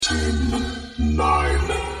10,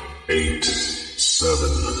 9, 8, 7,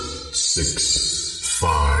 6,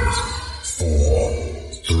 5, 4,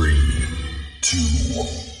 3, 2,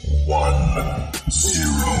 1, 0.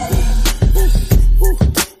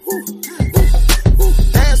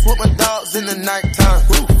 Dance with my dogs in the nighttime.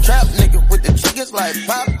 Trap nigga with the chickens like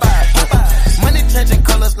Popeye. Money changing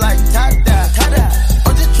colors like tie-dye.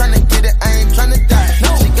 I'm just trying to get it, I ain't trying to die.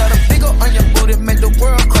 She got a big ol' on your booty, make the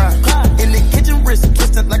world cry. In the kitchen, wrist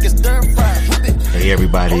twisted like it's stir fry. Hey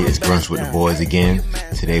everybody, it's Brunch with the Boys again.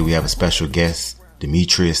 Today we have a special guest,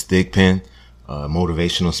 Demetrius Thigpen, a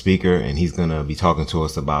motivational speaker, and he's going to be talking to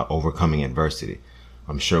us about overcoming adversity.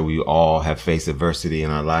 I'm sure we all have faced adversity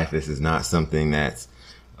in our life. This is not something that's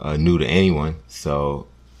new to anyone. So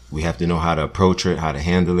we have to know how to approach it, how to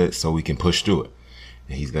handle it, so we can push through it.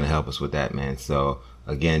 And he's going to help us with that, man. So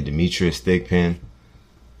again, Demetrius Thigpen,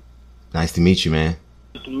 nice to meet you, man.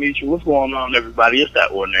 Nice to meet you. What's going on, everybody? It's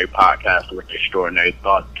that Ordinary Podcast with Extraordinary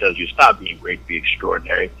Thoughts. Tells you stop being great, be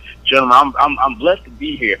extraordinary. Gentlemen, I'm blessed to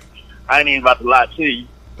be here. I ain't even about to lie to you.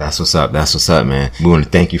 That's what's up. That's what's up, man. We want to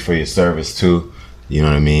thank you for your service too. You know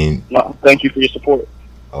what I mean? No, thank you for your support.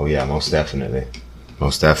 Oh yeah, most definitely.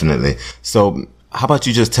 Most definitely. So how about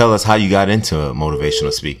you just tell us how you got into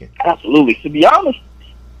motivational speaking? Absolutely. To be honest,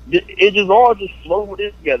 it just all just flowed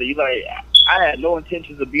in together. You like, I had no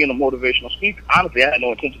intentions of being a motivational speaker. Honestly, I had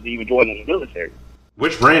no intentions of even joining the military.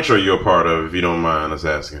 Which branch are you a part of, if you don't mind us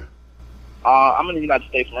asking? I'm in the United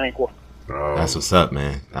States Marine Corps. Oh. That's what's up,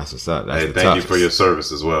 man. That's what's up. That's hey, thank you for your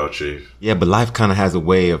service as well, Chief. Yeah, but life kind of has a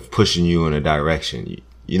way of pushing you in a direction.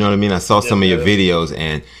 You know what I mean? I saw some of your videos,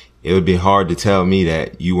 and it would be hard to tell me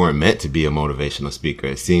that you weren't meant to be a motivational speaker.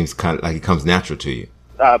 It seems kind of like it comes natural to you.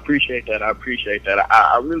 I appreciate that. I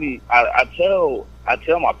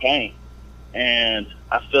tell my pain, and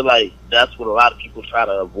I feel like that's what a lot of people try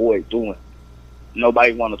to avoid doing.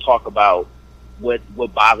 Nobody want to talk about what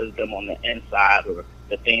bothers them on the inside or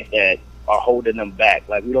the things that are holding them back.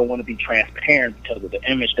 Like, we don't want to be transparent because of the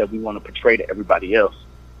image that we want to portray to everybody else.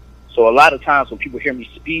 So a lot of times when people hear me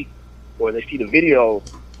speak or they see the video,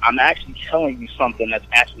 I'm actually telling you something that's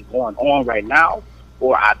actually going on right now,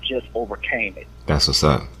 or I just overcame it. That's what's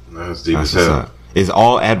up. That's deep as hell. Is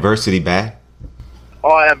all adversity bad?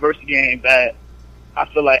 All adversity ain't bad. I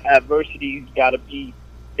feel like adversity's gotta be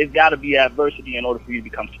adversity in order for you to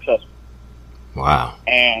become successful. Wow.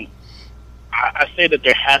 And I say that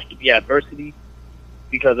there has to be adversity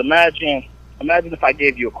because imagine if I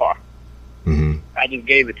gave you a car. Mm-hmm. I just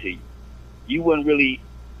gave it to you. You wouldn't really,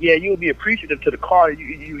 you would be appreciative to the car.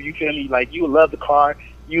 You feel me? Like, you would love the car.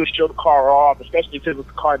 You would show the car off, especially if it was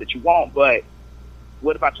the car that you want. But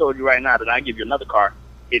what if I told you right now that I give you another car?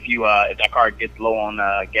 If that car gets low on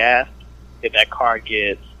gas, if that car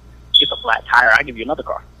gets a flat tire, I give you another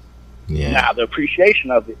car. Yeah. Now the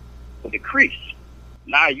appreciation of it will decrease.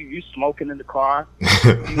 Now you smoking in the car,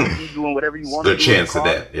 you doing whatever you want. Good chance of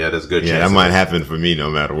that. Yeah, there's good chance. Yeah, that might happen for me no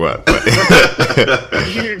matter what.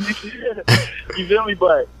 You feel me?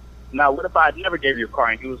 But now, what if I never gave you a car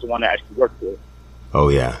and you was the one that actually worked for it? Oh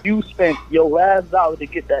yeah. You spent your last dollar to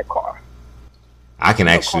get that car. I can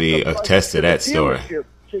actually attest to that story.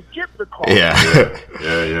 To get the car.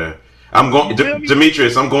 Yeah. I'm going,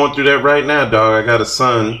 Demetrius. I'm going through that right now, dog. I got a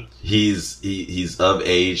son. He's of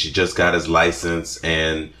age. He just got his license,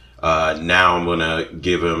 and now I'm gonna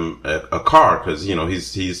give him a car because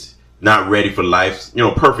he's not ready for life,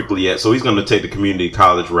 perfectly yet. So he's gonna take the community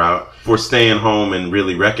college route for staying home and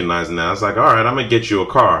really recognizing that. I was like, all right, I'm gonna get you a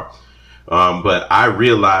car. But I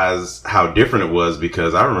realized how different it was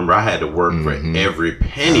because I remember I had to work for every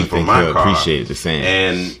penny for my car. Appreciate the same.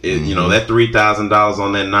 And that $3,000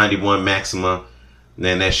 on that 91 Maxima.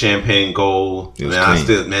 Man, that champagne gold, man,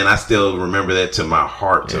 I still remember that to my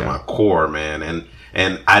heart, to my core, man.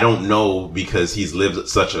 And I don't know, because he's lived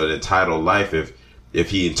such an entitled life, if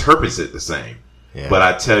he interprets it the same. Yeah. But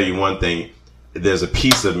I tell you one thing, there's a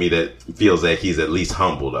piece of me that feels that he's at least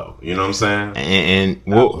humble, though. You know what I'm saying? And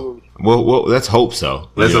well, let's hope so.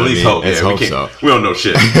 Let's at least hope. Let's hope so. We don't know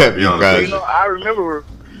shit. I remember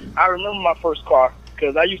my first car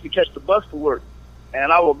because I used to catch the bus to work. And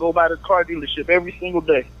I would go by the car dealership every single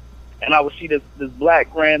day, and I would see this black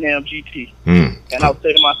Grand Am GT, and I would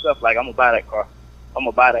say to myself, like, I'm gonna buy that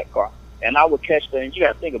car. And I would catch that, and you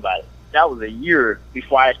gotta think about it. That was a year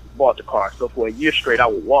before I actually bought the car. So for a year straight, I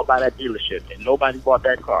would walk by that dealership, and nobody bought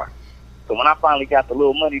that car. So when I finally got the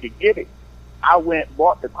little money to get it, I went and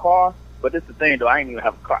bought the car. But this is the thing, though, I didn't even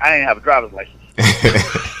have a car. I didn't have a driver's license.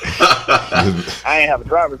 I didn't have a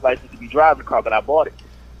driver's license to be driving the car, but I bought it.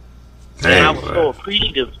 And I was so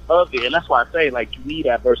appreciative of it, and that's why I say, like, you need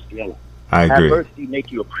adversity in life. I agree. Adversity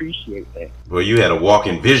make you appreciate that. Well, you had a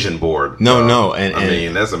walking vision board. No, and I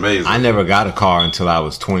mean, that's amazing. I never got a car until I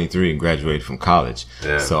was 23 and graduated from college.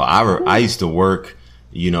 Yeah. So I used to work.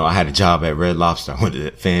 I had a job at Red Lobster. I went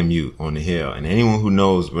to FAMU on the Hill. And anyone who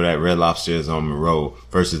knows where that Red Lobster is on Monroe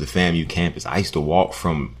versus the FAMU campus, I used to walk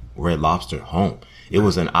from Red Lobster home. It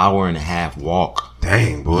was an hour and a half walk.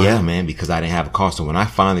 Dang, boy. Yeah, man, because I didn't have a car. So when I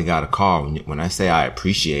finally got a car, when I say I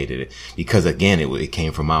appreciated it, because again, it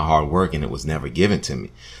came from my hard work and it was never given to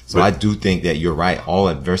me. So I do think that you're right. All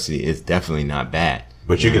adversity is definitely not bad.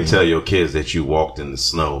 But you can tell your kids that you walked in the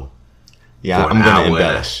snow. Yeah, I'm going to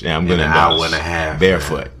embellish. Yeah, I'm going to embellish. An hour and a half.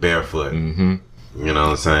 Barefoot. Man. Barefoot. Mm-hmm. You know what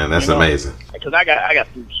I'm saying? That's amazing. Because I got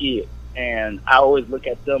 3 kids, and I always look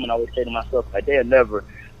at them and I always say to myself, like, they'll never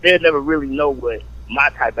really know what my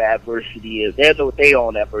type of adversity is. They'll know what their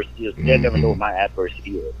own adversity is, but they'll never know what my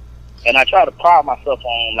adversity is. And I try to pride myself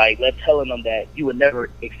on, like, telling them that you would never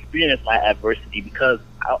experience my adversity because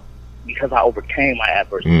I overcame my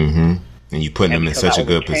adversity. Mm-hmm. And you putting them in such a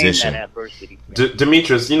good position.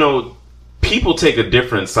 Demetrius, people take a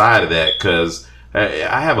different side of that because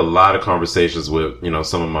I have a lot of conversations with,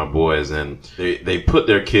 some of my boys, and they put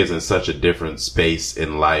their kids in such a different space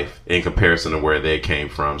in life in comparison to where they came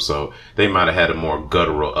from. So they might have had a more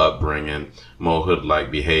guttural upbringing, more hood-like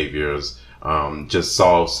behaviors, just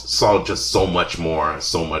saw just so much more,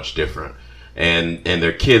 so much different. And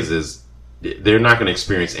their kids they're not going to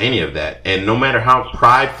experience any of that. And no matter how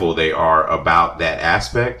prideful they are about that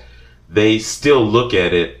aspect, they still look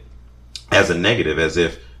at it as a negative, as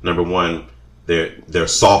if, number one, they're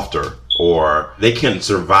softer, or they can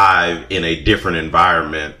survive in a different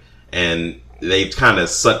environment, and they've kind of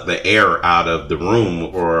sucked the air out of the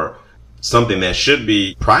room, or something that should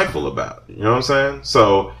be prideful about. You know what I'm saying?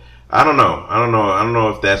 So I don't know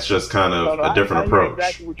if that's just kind of a different approach.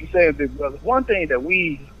 Exactly what you're saying, big brother. One thing that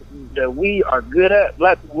we are good at,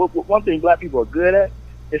 one thing black people are good at,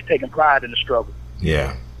 is taking pride in the struggle.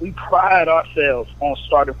 Yeah. We pride ourselves on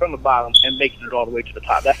starting from the bottom and making it all the way to the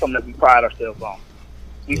top. That's something that we pride ourselves on.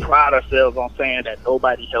 We pride ourselves on saying that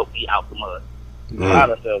nobody helped me out the mud. We pride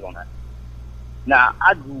ourselves on that. Now,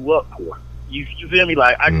 I grew up poor. You feel me?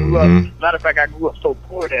 Like, I grew up, matter of fact, I grew up so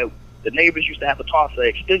poor that the neighbors used to have to toss an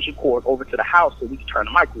extension cord over to the house so we could turn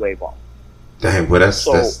the microwave on. Dang, boy, that's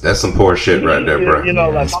some poor shit right there, bro.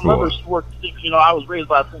 Like my mother worked, I was raised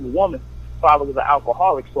by a single woman. Father was an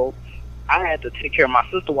alcoholic, so I had to take care of my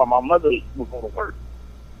sister while my mother would go to work.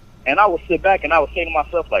 And I would sit back and I would say to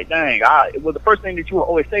myself, like, dang, the first thing that you would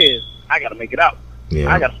always say is, I got to make it out.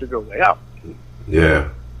 Yeah. I got to figure a way out. Yeah.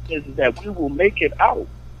 Is that we will make it out.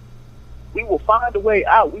 We will find a way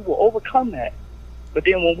out. We will overcome that. But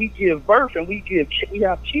then when we give birth and we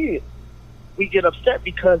have kids, we get upset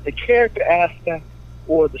because the character aspect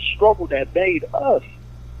or the struggle that made us,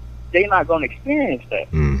 they're not going to experience that.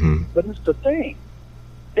 Mm-hmm. But it's the thing.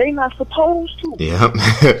 They not supposed to. Yep.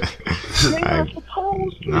 They not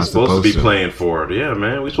supposed to. We're supposed to be playing for it. Yeah,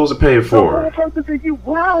 man. We're supposed to pay it forward. The whole purpose of you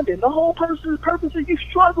grinding, the whole purpose of you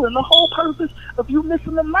struggling, the whole purpose of you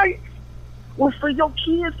missing the nights was for your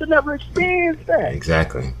kids to never experience that.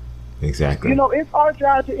 Exactly. It's our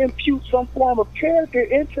job to impute some form of character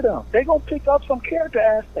into them. They're going to pick up some character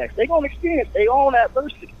aspects. They're going to experience their own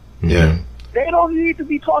adversity. Yeah. They don't need to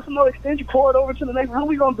be tossing no extension cord over to the next. What are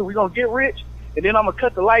we going to do? We're going to get rich, and then I'm going to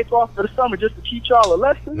cut the lights off for the summer just to teach y'all a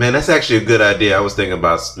lesson? Man, that's actually a good idea. I was thinking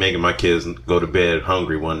about making my kids go to bed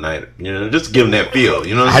hungry one night. Just to give them that feel.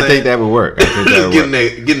 You know what I'm saying? I think that would work. Just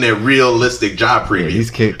getting that realistic job preview. Yeah, these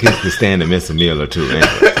kids can stand to miss a meal or two.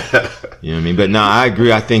 Anyway. You know what I mean? But no, I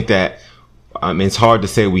agree. I think that it's hard to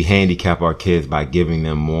say we handicap our kids by giving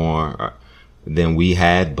them more than we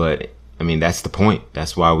had, but I mean, that's the point.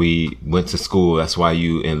 That's why we went to school. That's why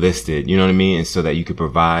you enlisted, you know what I mean? And so that you could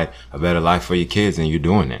provide a better life for your kids, and you're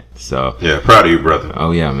doing that. So yeah, proud of you, brother.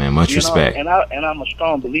 Oh yeah, man. Much respect. And I'm a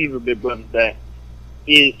strong believer, big brother, that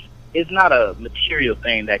it's not a material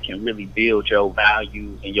thing that can really build your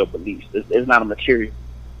values and your beliefs. It's not a material.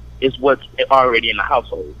 It's what's already in the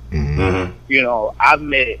household. Mm-hmm. I've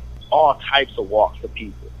met all types of walks of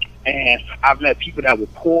people, and I've met people that were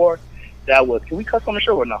poor. Can we cuss on the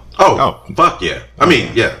show or no? Oh, fuck yeah. I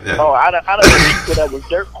mean, yeah. Oh, I done met people that was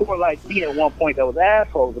dirt poor like me at one point that was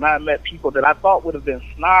assholes, and I met people that I thought would have been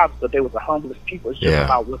snobs, but they were the humblest people. It's just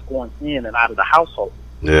about what's going in and out of the household.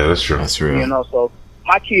 Yeah, that's true. That's real. So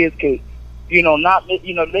my kids could, we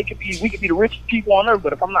could be the richest people on earth,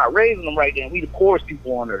 but if I'm not raising them right, then we the poorest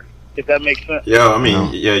people on earth, if that makes sense. Yeah, I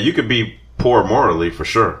mean, you could be poor morally for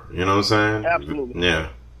sure. You know what I'm saying? Absolutely. Yeah.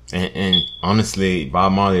 And honestly,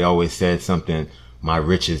 Bob Marley always said something, my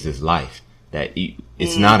riches is life. that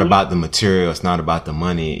it's not about the material. It's not about the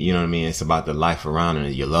money. You know what I mean? It's about the life around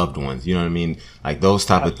and your loved ones. You know what I mean? Like those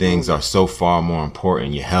type of things are so far more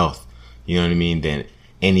important, your health, you know what I mean, than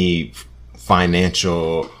any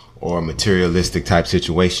financial or materialistic type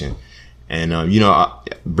situation. And, you know,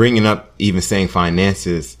 bringing up even saying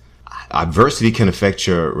finances, adversity can affect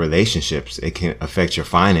your relationships. It can affect your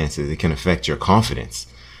finances. It can affect your confidence.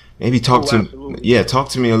 Maybe talk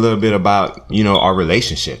to me a little bit about, you know, our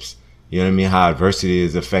relationships. You know what I mean? How adversity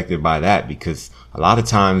is affected by that, because a lot of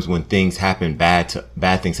times when things happen, bad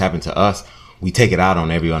things happen to us, we take it out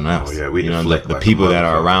on everyone else. Oh yeah, we deflect the people that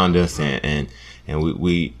are around us, and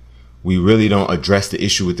we really don't address the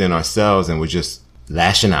issue within ourselves, and we're just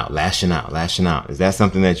lashing out. Is that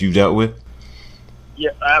something that you've dealt with?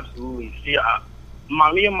 Yeah, absolutely. See,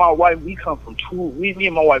 me and my wife, me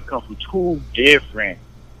and my wife come from two different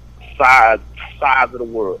sides of the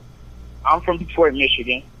world. I'm from Detroit,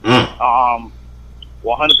 Michigan. 100%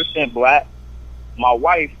 black. My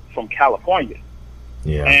wife from California.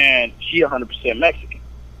 Yeah. And she 100% Mexican.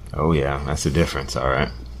 Oh yeah, that's a difference. All right.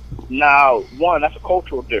 Now, one, that's a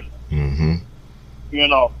cultural difference. Mm-hmm. You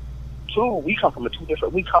know. Two, we come from a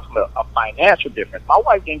financial difference. My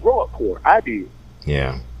wife didn't grow up poor. I did.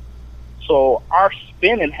 Yeah. So our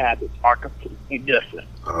spending habits are completely different.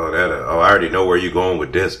 Oh, I already know where you're going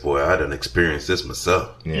with this, boy. I done experienced this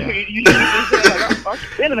myself. Yeah. Our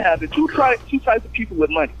spending habits. Two types of people with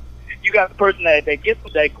money. You got the person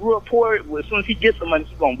that grew up poor. As soon as he gets the money,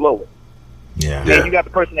 he's gonna blow it. Yeah. And you got the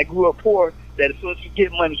person that grew up poor. That as soon as he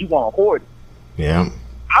gets money, he wanna hoard it. Yeah.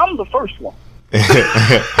 I'm the first one.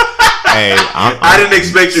 Hey, I didn't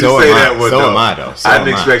expect you to say that one. So am I, though. I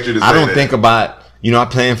didn't expect you to say that. I don't think about, you know, I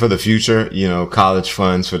plan for the future, you know, college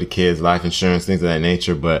funds for the kids, life insurance, things of that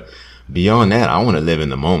nature. But beyond that, I want to live in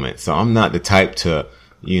the moment. So I'm not the type to,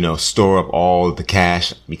 you know, store up all the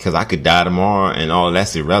cash because I could die tomorrow and all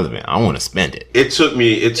that's irrelevant. I want to spend it. It took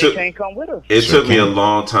me a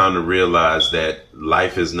long time to realize that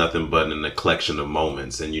life is nothing but a collection of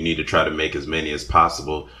moments, and you need to try to make as many as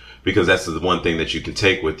possible, because that's the one thing that you can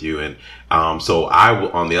take with you. And so I,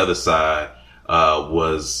 on the other side,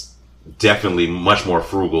 was definitely much more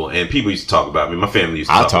frugal. And people used to talk about me. My family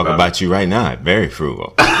used to I'll talk about you right now. Very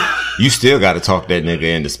frugal. You still got to talk that nigga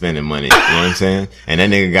into spending money. You know what I'm saying? And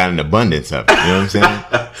that nigga got an abundance of it. You know what I'm saying?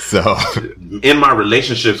 So in my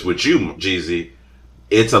relationships with you, Jeezy,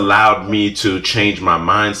 it's allowed me to change my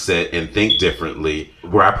mindset and think differently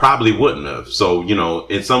where I probably wouldn't have. So, you know,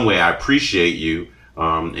 in some way, I appreciate you.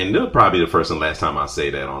 And it'll probably be the first and last time I say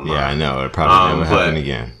that online. Yeah, I know. It'll probably never happen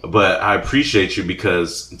again. But I appreciate you,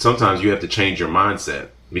 because sometimes you have to change your mindset,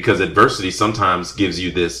 because adversity sometimes gives you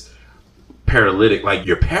this paralytic, like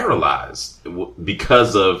you're paralyzed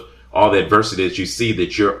because of all the adversity that you see,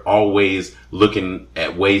 that you're always looking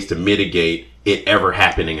at ways to mitigate it ever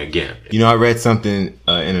happening again. You know, I read something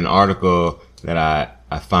in an article that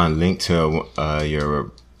I found linked to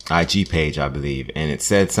your IG page, I believe, and it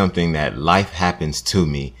said something that life happens to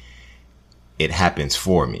me, it happens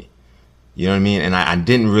for me. You know what I mean? And I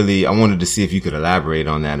wanted to see if you could elaborate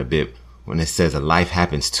on that a bit when it says a life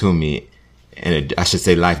happens to me, and I should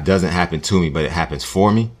say life doesn't happen to me, but it happens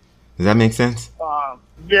for me. Does that make sense?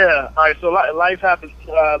 Yeah. All right. So life happens.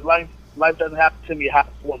 Life doesn't happen to me. It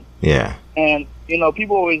happens for me. Yeah. And you know,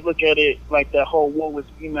 people always look at it like that whole "woe is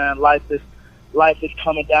me, man." Life is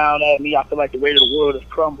coming down at me. I feel like the weight of the world is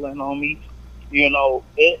crumbling on me. You know,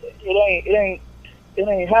 it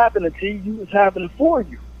ain't happening to you. It's happening for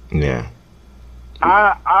you. Yeah.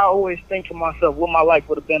 I always think to myself, what my life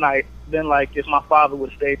would have been like if my father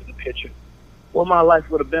would have stayed in the picture. What my life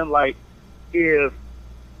would have been like if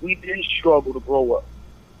we didn't struggle to grow up.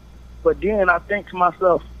 But then I think to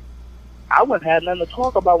myself, I wouldn't have nothing to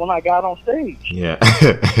talk about when I got on stage. Yeah.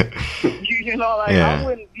 you know, like I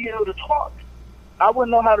wouldn't be able to talk. I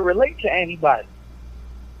wouldn't know how to relate to anybody.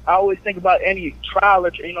 I always think about any trial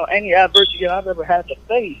or, you know, any adversity I've ever had to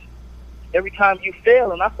face. Every time you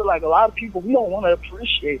fail, and I feel like a lot of people, we don't want to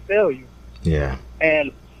appreciate failure. Yeah.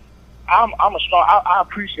 And I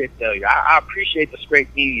appreciate failure. I appreciate the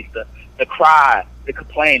scraped knees, the cry, the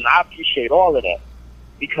complaint. I appreciate all of that,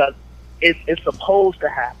 because it's supposed to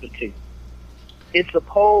happen to you.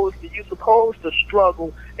 You're supposed to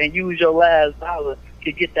struggle and use your last dollar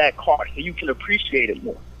to get that car so you can appreciate it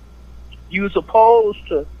more. You're supposed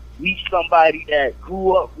to meet somebody that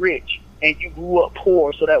grew up rich and you grew up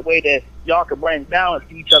poor, so that way that y'all can bring balance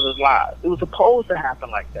to each other's lives. It was supposed to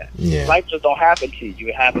happen like that. Yeah. Life just don't happen to you.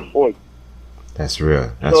 It happens for you. That's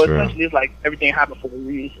real. So essentially it's like everything happened for a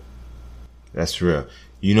reason. That's real.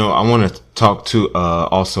 You know, I want to talk to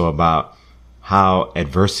also about how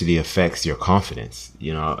adversity affects your confidence.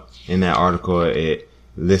 You know, in that article, it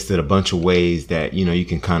listed a bunch of ways that, you know, you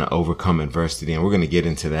can kind of overcome adversity. And we're going to get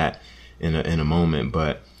into that in a moment.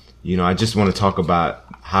 But, you know, I just want to talk about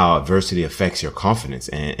how adversity affects your confidence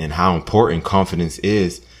and how important confidence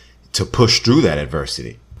is to push through that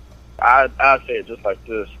adversity. I say it just like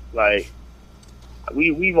this. Like,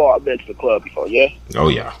 we've all been to the club before, yeah? Oh,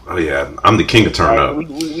 yeah. Oh, yeah. I'm the king of turn up.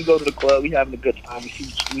 We go to the club. We having a good time. We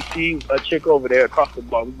see a chick over there across the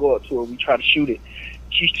bar. We go up to her. We try to shoot it.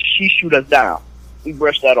 She shoot us down. We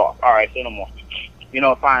brush that off. All right, say no more. You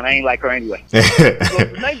know, fine. I ain't like her anyway. We go to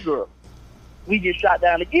the next girl. We get shot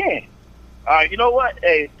down again. All right, you know what?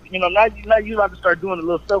 Hey, you know, now you have to start doing a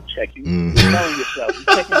little self-check. You're knowing yourself.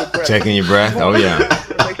 You're checking your breath. Checking your breath? Oh, yeah.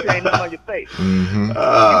 Make sure ain't nothing on your face. Mm-hmm. You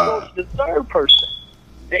go to the third person.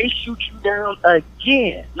 They shoot you down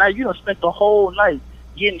again. Now you done spent the whole night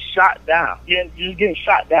getting shot down. You're getting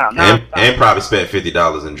shot down. Now And probably spent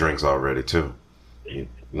 $50 in drinks already, too.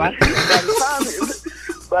 By the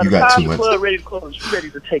time the club ready to close, you ready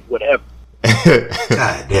to take whatever.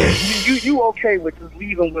 God damn. You okay with just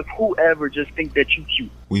leaving with whoever just think that you cute?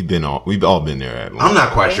 We've all been there at one. I'm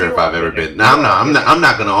not quite sure if I've ever been. No, I'm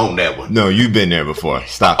not gonna own that one. No, you've been there before.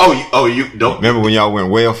 Stop. You don't remember when y'all went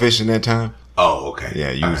whale fishing that time? Oh, okay.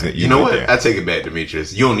 Yeah, you know what? I take it back,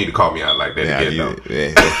 Demetrius. You don't need to call me out like that again, though.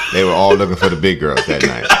 They were all looking for the big girls that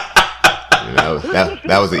night. You know,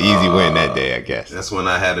 that was an easy win that day, I guess. That's when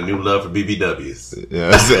I had a new love for BBWs.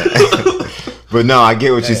 Yeah, but no, I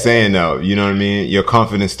get what you're saying, though. You know what I mean? Your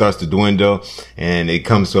confidence starts to dwindle, and it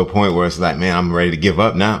comes to a point where it's like, man, I'm ready to give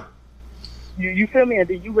up now. You feel me? And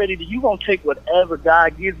then you gonna take whatever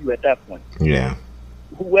God gives you at that point. Yeah.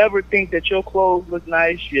 Whoever think that your clothes look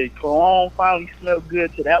nice, your cologne finally smell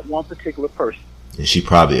good to that one particular person. And she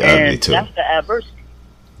probably ugly too. That's the adversity.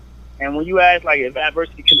 And when you ask, like, if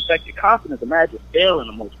adversity can affect your confidence, imagine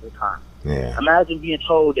failing multiple times. Yeah. Imagine being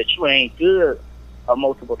told that you ain't good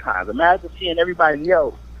multiple times. Imagine seeing everybody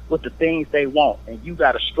else with the things they want, and you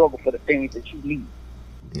got to struggle for the things that you need.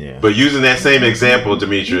 Yeah. But using that same example,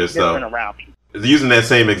 Demetrius, using that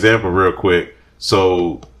same example real quick.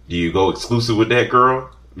 So, do you go exclusive with that girl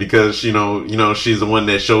because you know she's the one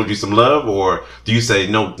that showed you some love, or do you say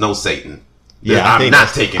no, Satan? Yeah, I'm not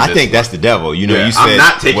taking this. I think that's the devil. You know, you said I'm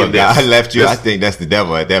not taking this. I left you. I think that's the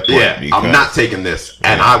devil at that point. Yeah, because, I'm not taking this,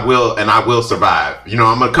 and I will survive. You know,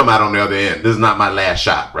 I'm gonna come out on the other end. This is not my last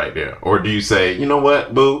shot right there. Or do you say, you know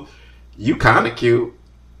what, boo, you kind of cute.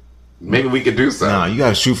 Maybe we could do something. No, you got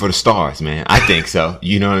to shoot for the stars, man. I think so.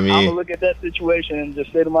 You know what I mean? I'm gonna look at that situation and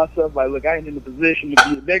just say to myself, like, look, I ain't in the position to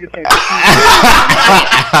be the biggest thing.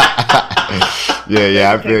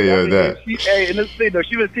 Yeah, I feel you on that. And this thing though,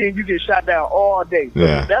 she been seeing you get shot down all day. So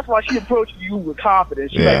yeah, that's why she approached you with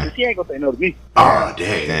confidence. She like, she ain't gonna say no to me. Oh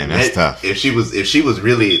dang, that's tough. If she was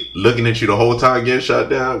really looking at you the whole time getting shot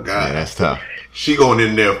down, God, yeah, that's tough. She going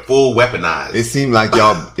in there full weaponized. It seemed like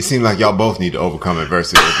y'all both need to overcome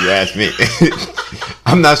adversity. If you ask me,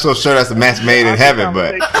 I'm not so sure that's a match made in heaven,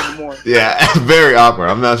 but yeah, very awkward.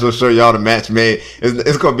 I'm not so sure y'all the match made.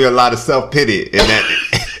 It's going to be a lot of self pity, and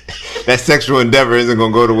that sexual endeavor isn't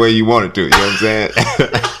going to go the way you want it to. You know what I'm saying?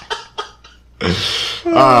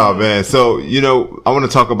 Oh man, so I want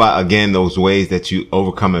to talk about again those ways that you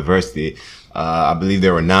overcome adversity. I believe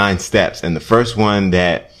there were 9 steps, and the first one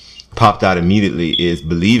that popped out immediately is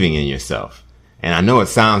believing in yourself. And I know it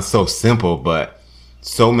sounds so simple, but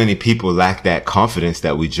so many people lack that confidence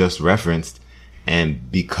that we just referenced. And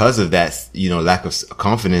because of that, lack of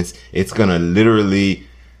confidence, it's going to literally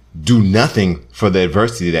do nothing for the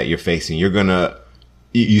adversity that you're facing.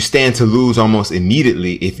 You stand to lose almost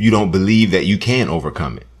immediately if you don't believe that you can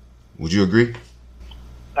overcome it. Would you agree?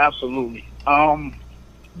 Absolutely.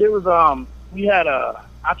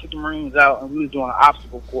 I took the Marines out and we was doing an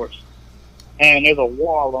obstacle course. And there's a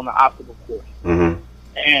wall on the obstacle course. Mm-hmm.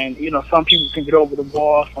 And, some people can get over the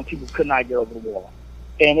wall, some people could not get over the wall.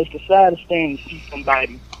 And it's the saddest thing to see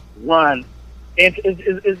somebody run. And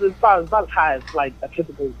it's about as high as like a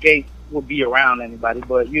typical gate would be around anybody,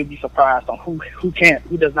 but you'll be surprised on who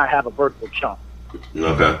does not have a vertical jump.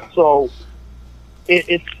 Okay. So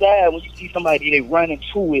it's sad when you see somebody, they run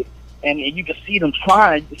into it and you can see them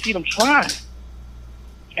trying.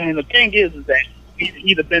 And the thing is that you've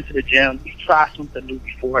either been to the gym, you've tried something new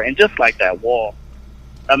before, and just like that wall,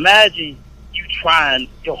 imagine you trying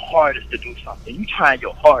your hardest to do something. You trying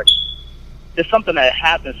your hardest. There's something that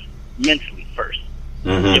happens mentally first.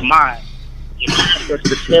 Mm-hmm. Your mind starts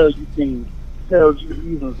to tell you things, tells you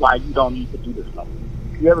reasons why you don't need to do this stuff.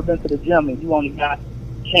 You ever been to the gym and you only got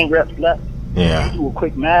 10 reps left? Yeah. You do a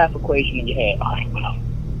quick math equation in your head. All right, well,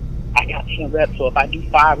 I got 10 reps, so if I do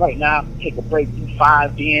 5 right now, take a break, do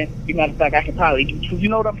 5 then. Matter of fact, I can probably do 2. You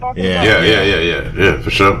know what I'm talking about? Yeah, for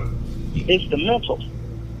sure. It's the mental.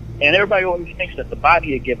 And everybody always thinks that the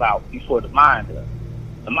body will give out before the mind does.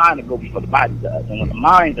 The mind will go before the body does. And when the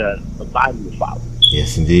mind does, the body will follow.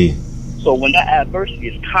 Yes, indeed. So when that adversity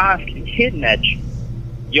is constantly hitting at you,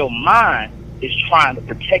 your mind is trying to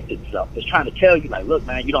protect itself. It's trying to tell you, like, look,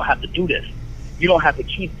 man, you don't have to do this. You don't have to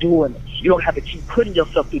keep doing this. You don't have to keep putting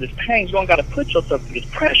yourself through this pain. You don't got to put yourself through this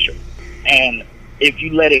pressure. And if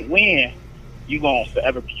you let it win, you're going to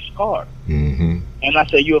forever be scarred. Mm-hmm. And I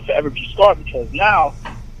say you'll forever be scarred because now,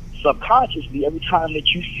 subconsciously, every time that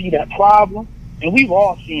you see that problem, and we've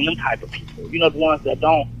all seen them type of people, you know, the ones that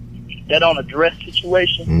don't address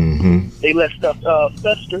situations. Mm-hmm. They let stuff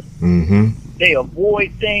fester. Mm-hmm. They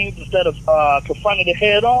avoid things instead of confronting it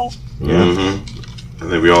head on. Yeah. Mm-hmm. I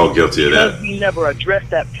think we're all guilty of Because that. we never address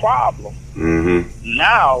that problem. Mm-hmm.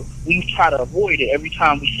 Now we try to avoid it every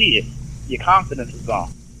time we see it. Your confidence is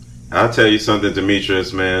gone. I'll tell you something,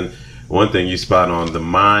 Demetrius, man. One thing you spot on, the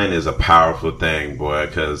mind is a powerful thing, boy,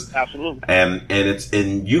 because Absolutely.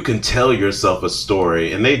 and you can tell yourself a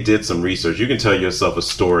story, and they did some research. You can tell yourself a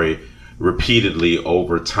story repeatedly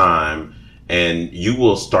over time, and you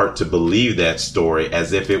will start to believe that story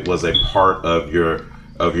as if it was a part of your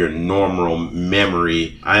normal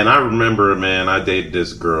memory. And I remember, man, I dated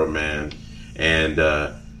this girl, man, and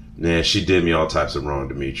man, she did me all types of wrong,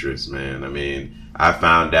 Demetrius, man. I mean, I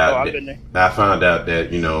found out that,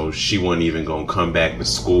 you know, she wasn't even gonna come back to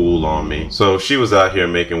school on me. So she was out here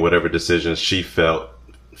making whatever decisions she felt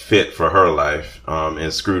fit for her life,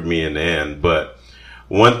 and screwed me in the end. But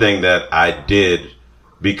one thing that I did,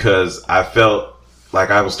 because I felt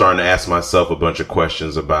like I was starting to ask myself a bunch of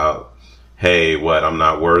questions about, hey, what, I'm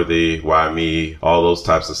not worthy, why me, all those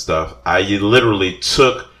types of stuff. I literally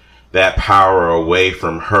took that power away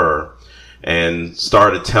from her and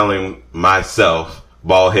started telling myself,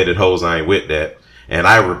 bald-headed hoes, I ain't with that. And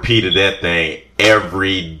I repeated that thing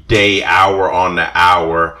every day, hour on the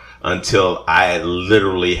hour, until I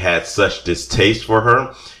literally had such distaste for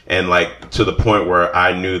her. And like to the point where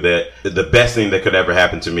I knew that the best thing that could ever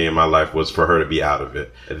happen to me in my life was for her to be out of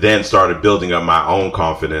it. Then started building up my own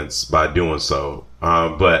confidence by doing so.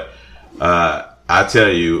 But I tell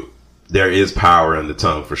you, there is power in the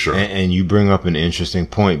tongue for sure. And you bring up an interesting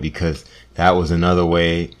point, because that was another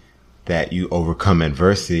way that you overcome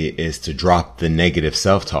adversity, is to drop the negative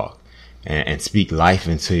self-talk and speak life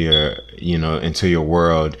into your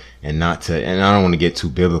world, and not to, and I don't want to get too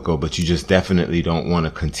biblical, but you just definitely don't want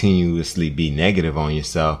to continuously be negative on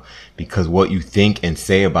yourself, because what you think and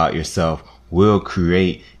say about yourself will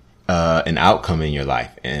create an outcome in your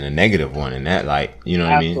life, and a negative one. And that, like, you know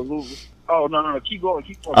what I mean? Absolutely. Oh, no. Keep going.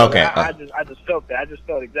 Okay. I just felt that. I just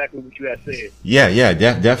felt exactly what you had said. Yeah,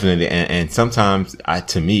 definitely. And sometimes,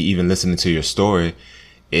 to me, even listening to your story,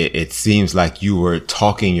 it seems like you were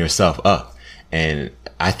talking yourself up. And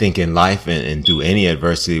I think in life and through any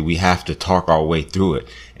adversity, we have to talk our way through it.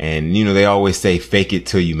 And, you know, they always say fake it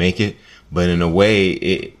till you make it. But in a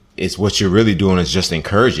way, it's what you're really doing is just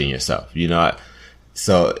encouraging yourself, you know.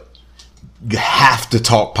 So you have to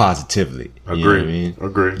talk positively. Agree. You know what I mean?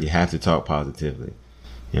 Agree. You have to talk positively.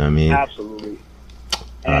 You know what I mean? Absolutely.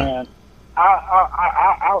 And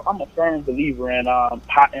I'm a firm believer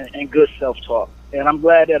in good self-talk. And I'm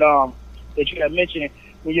glad that you had mentioned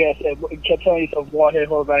when you had said, kept telling yourself, bald-headed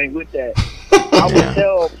hoes, I ain't with that. I would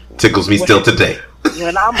tell. Tickles me still today.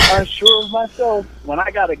 When I'm unsure of myself, when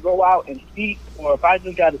I got to go out and speak, or if I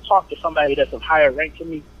just got to talk to somebody that's of higher rank to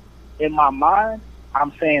me, in my mind,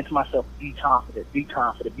 I'm saying to myself, be confident, be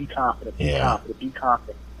confident, be confident, be confident, be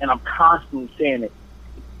confident. And I'm constantly saying it.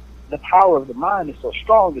 The power of the mind is so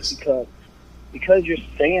strong, is because you're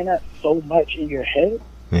saying that so much in your head,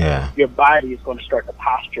 your body is going to start to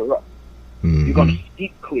posture up. Mm-hmm. You're going to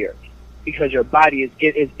speak clear because your body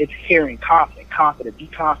is hearing confident, be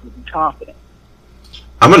confident, be confident.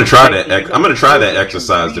 I'm gonna try that. I'm gonna try that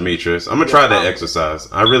exercise, Demetrius. I'm gonna try that exercise.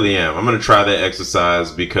 I really am. I'm gonna try that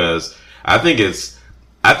exercise because I think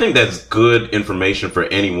that's good information for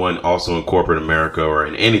anyone also in corporate America or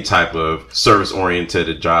in any type of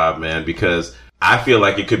service-oriented job, man, because I feel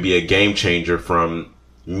like it could be a game changer from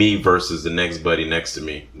me versus the next buddy next to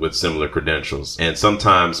me with similar credentials. And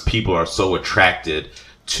sometimes people are so attracted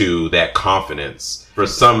to that confidence for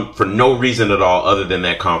no reason at all other than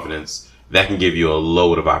that confidence that can give you a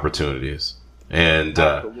load of opportunities. And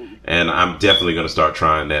I'm definitely going to start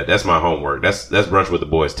trying that. That's my homework. That's Brunch with the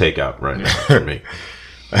Boys takeout right now for me.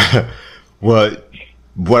 Well,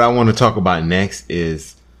 what I want to talk about next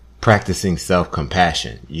is practicing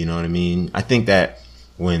self-compassion. You know what I mean? I think that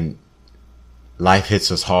when life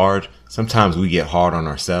hits us hard, sometimes we get hard on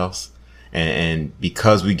ourselves, and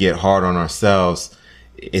because we get hard on ourselves,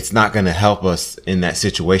 it's not going to help us in that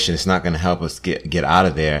situation. It's not going to help us get out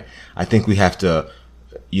of there. I think we have to,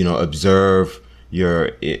 observe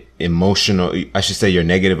your emotional, I should say your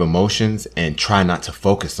negative emotions, and try not to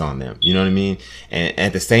focus on them. You know what I mean? And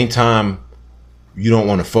at the same time, you don't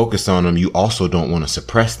want to focus on them. You also don't want to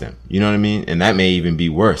suppress them. You know what I mean? And that may even be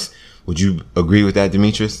worse. Would you agree with that,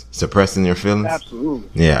 Demetrius? Suppressing your feelings? Absolutely.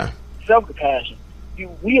 Yeah. Self-compassion.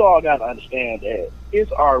 We all got to understand that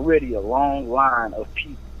it's already a long line of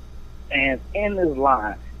people. And in this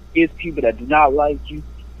line, it's people that do not like you.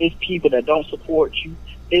 It's people that don't support you.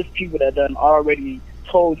 It's people that done already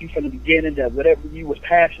told you from the beginning that whatever you was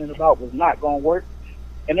passionate about was not going to work.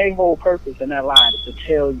 And their whole purpose in that line is to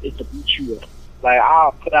tell you, is to beat you up. Like,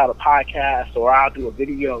 I'll put out a podcast or I'll do a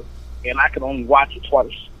video, and I can only watch it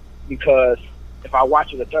twice. Because if I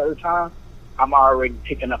watch it a third time, I'm already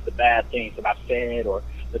picking up the bad things that I said, or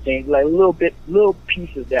the things, like little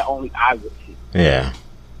pieces that only I would see. Yeah.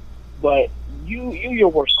 But you're your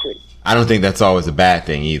worst critic. I don't think that's always a bad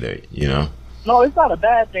thing either, No, it's not a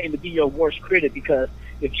bad thing to be your worst critic, because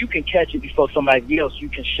if you can catch it before somebody else, you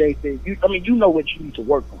can shape it. You know what you need to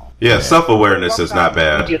work on. Yeah, self-awareness is not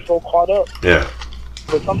bad. We get so caught up. Yeah.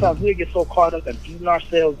 But sometimes we get so caught up and beating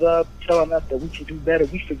ourselves up, telling us that we can do better,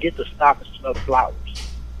 we forget to stop and smell the flowers.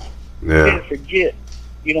 Yeah. We forget.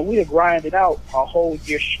 We have grinded out a whole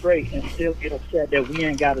year straight and still get upset that we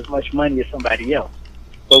ain't got as much money as somebody else.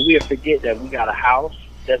 But we forget that we got a house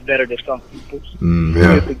that's better than some people's.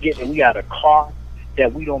 Yeah. We forget that we got a car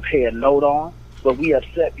that we don't pay a note on, but we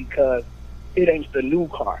upset because it ain't the new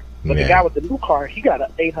car. But the guy with the new car, he got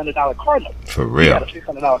an $800 car note. For real. He got a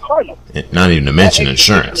 $600 car note. Not even to mention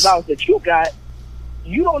insurance. $600 that you got,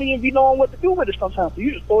 you don't even be knowing what to do with it sometimes. So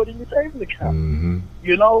you just throw it in your savings account.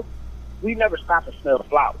 Mm-hmm. We never stop and smell the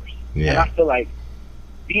flowers. Yeah. And I feel like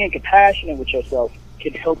being compassionate with yourself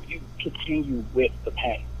can help you continue with the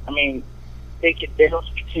pain. It helps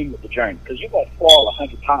you continue with the journey, because you're going to fall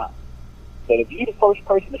 100 times. But if you're the first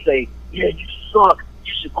person to say, yeah, you suck,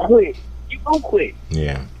 you should quit, you don't quit.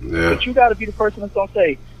 Yeah. But you got to be the person that's going to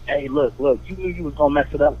say, hey, look, you knew you was going to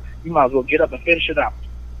mess it up. You might as well get up and finish it out.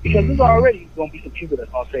 Because there's already going to be some people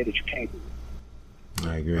that's going to say that you can't do it.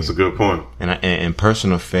 I agree. That's a good point. And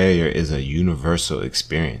personal failure is a universal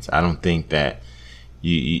experience. I don't think that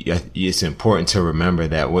it's important to remember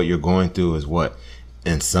that what you're going through is what,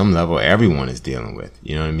 in some level, everyone is dealing with.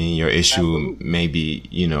 You know what I mean? Your issue may be,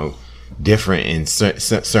 different in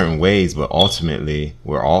certain ways, but ultimately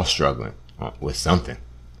we're all struggling with something.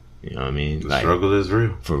 You know what I mean? The struggle is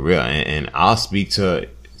real. For real. And I'll speak to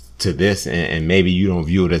this, and maybe you don't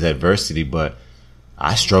view it as adversity, but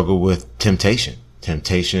I struggle with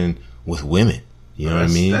temptation with women. You know what I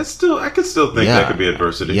mean? That's still, I could still think that could be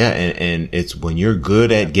adversity. Yeah. And it's when you're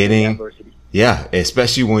good at getting,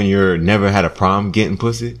 especially when you're never had a problem getting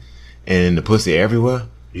pussy and the pussy everywhere.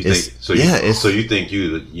 You think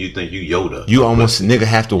you Yoda? You almost nigga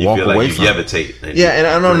have to walk away from. You levitate. Yeah,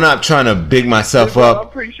 and I'm not trying to big myself up. I'm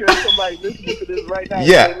pretty sure somebody listening to this right now.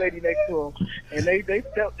 Yeah, the lady next to him, and they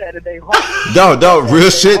felt that in their heart. No, real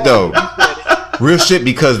shit though. Real shit,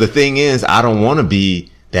 because the thing is, I don't want to be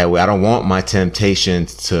that way. I don't want my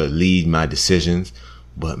temptations to lead my decisions.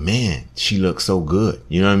 But man, she looked so good.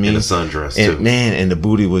 You know what I mean? In a sundress and, too. Man, and the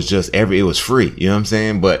booty was just it was free. You know what I'm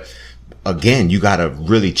saying? But again, you got to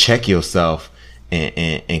really check yourself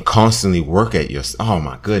and constantly work at your. Oh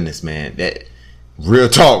my goodness, man! That real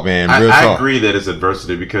talk, man. I agree that it's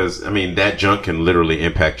adversity, because that junk can literally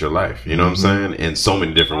impact your life. You know what I'm saying? In so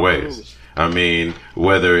many different ways.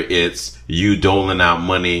 Whether it's you doling out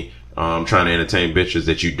money, trying to entertain bitches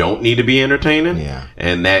that you don't need to be entertaining,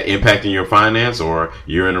 and that impacting your finance, or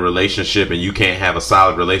you're in a relationship and you can't have a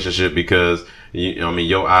solid relationship because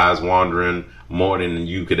your eyes wandering more than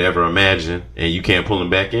you could ever imagine, and you can't pull them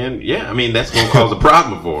back in. That's going to cause a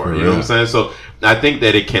problem for her. You know what I'm saying? So I think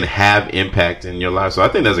that it can have impact in your life. So I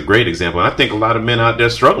think that's a great example. And I think a lot of men out there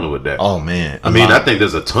struggling with that. Oh man. I think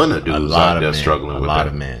there's a ton of dudes out there struggling with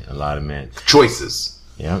that. A lot of men. Choices.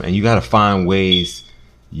 Yeah. And you got to find ways,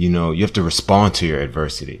 you have to respond to your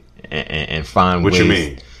adversity and find ways. What you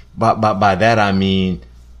mean? By that, I mean,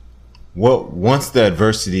 once the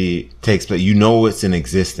adversity takes place, it's in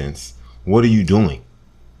existence. What are you doing?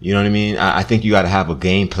 You know what I mean? I think you got to have a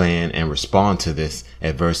game plan and respond to this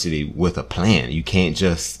adversity with a plan. You can't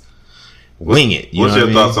just wing it. What's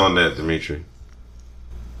your thoughts on that, Dimitri?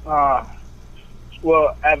 Well,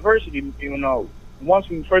 adversity, once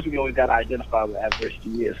we always got to identify what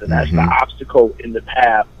adversity is, and that's the obstacle in the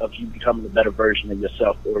path of you becoming a better version of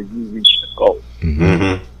yourself, or you reach the goal.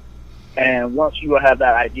 And once you have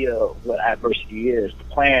that idea of what adversity is, the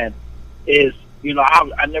plan is,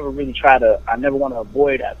 I never really I never want to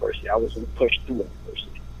avoid adversity. I was going to push through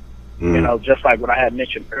adversity. Just like what I had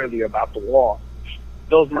mentioned earlier about the wall.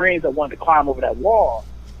 Those Marines that wanted to climb over that wall,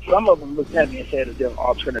 some of them looked at me and said it's an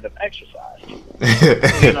alternative exercise.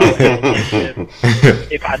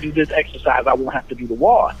 If I do this exercise, I won't have to do the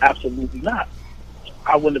wall. Absolutely not.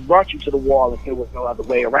 I wouldn't have brought you to the wall if there was no other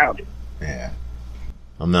way around it. Yeah.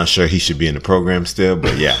 I'm not sure he should be in the program still,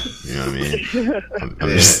 but yeah, you know what I mean? I'm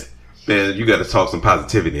just, man, you got to talk some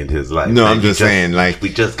positivity into his life. No, man. I'm just saying, like, we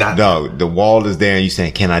just got dog. The wall is there, and you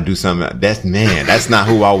saying, "Can I do something?" That's not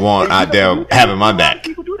who I want out there having my back.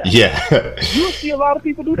 People do that. Yeah, you'll see a lot of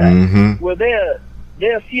people do that. Where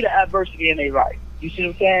they'll see the adversity in their life. You see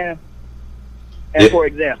what I'm saying? And for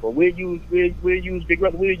example, we'll use Big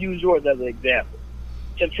Brother. We'll use yours as an example.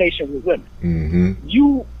 Temptation with women.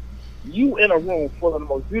 You in a room full of the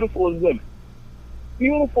most beautiful women.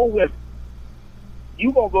 Beautiful women.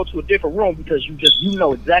 You gonna go to a different room because you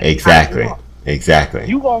know exactly how you are. Exactly.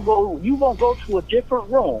 You gonna go to a different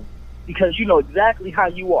room because you know exactly how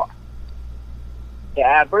you are. The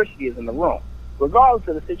adversity is in the room. Regardless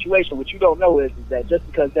of the situation, what you don't know is that just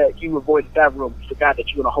because that you avoided that room, you forgot that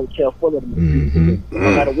you're in a hotel full of them. No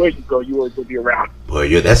matter where you go, you always will be around. Boy,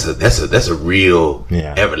 that's a real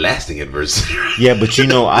everlasting adversity. Yeah, but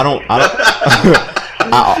I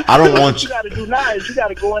don't want you. What you got to do now is you got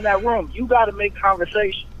to go in that room. You got to make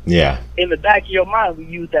conversation. Yeah. In the back of your mind, we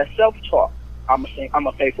use that self-talk. I'm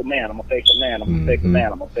a faithful man. I'm a faithful man. I'm a faithful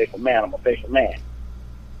man. I'm a faithful man. I'm a faithful man.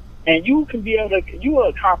 And you can be able to, you will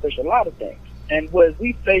accomplish a lot of things. And as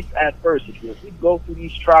we face adversity, as we go through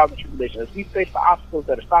these trials and tribulations, as we face the obstacles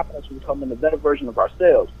that are stopping us from becoming a better version of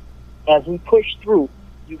ourselves, as we push through,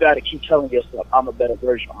 you got to keep telling yourself, I'm a better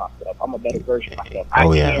version of myself. I'm a better version of myself. I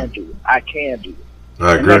can do it. I can do it.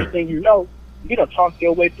 I agree. And next thing you know, you done talk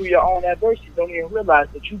your way through your own adversity. Don't even realize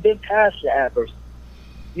that you've been past your adversity.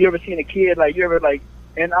 You ever seen a kid,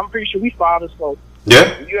 and I'm pretty sure we fathers, so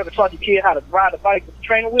yeah. You ever taught your kid how to ride a bike with the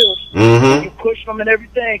training wheels? You push them and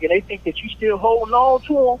everything, and they think that you still holding on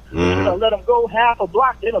to them. You know, let them go half a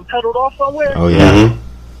block, they done pedaled off somewhere. Oh yeah.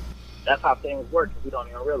 That's how things work. We don't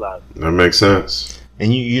even realize it. That makes sense.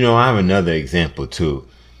 And you know, I have another example too,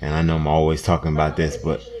 and I know I'm always talking about this,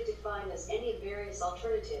 but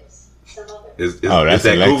Is that's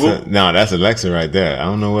that Alexa. Google? No, that's Alexa right there. I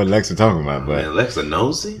don't know what Alexa talking about, but Man, Alexa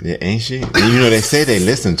nosy? yeah, ain't she? And, they say they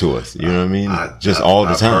listen to us. You know what I mean? All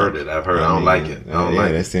the time. I've heard it. I don't like it.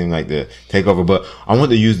 That seemed like the takeover. But I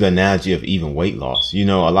want to use the analogy of even weight loss. You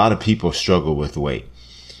know, a lot of people struggle with weight,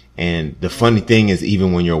 and the funny thing is,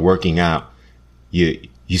 even when you're working out, you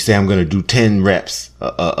say I'm going to do 10 reps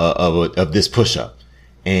of this push up,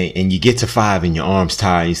 and you get to 5 and your arms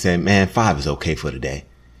tired. You say, man, 5 is okay for today.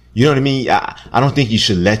 You know what I mean? I don't think you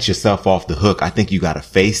should let yourself off the hook. I think you got to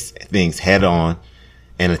face things head on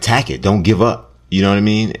and attack it. Don't give up. You know what I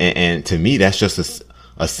mean? And to me, that's just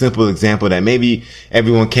a simple example that maybe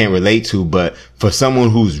everyone can't relate to, but for someone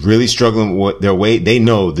who's really struggling with their weight, they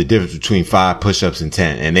know the difference between 5 push-ups and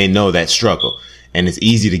 10, and they know that struggle, and it's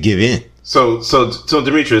easy to give in. So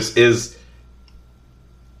Demetrius, is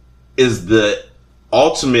the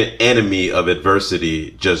ultimate enemy of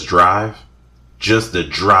adversity just drive? Just the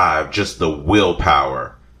drive, just the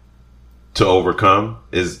willpower to overcome?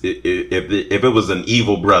 If it was an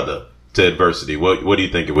evil brother to adversity, what do you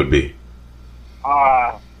think it would be?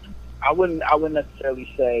 I wouldn't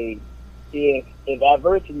necessarily say if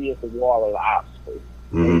adversity is the wall or the obstacle,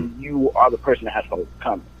 then you are the person that has to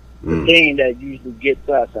overcome it. The thing that usually gets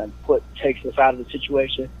us and takes us out of the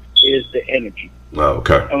situation is the energy. Oh,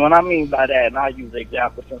 okay. And what I mean by that, and I'll use the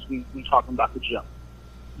example since we talking about the gym.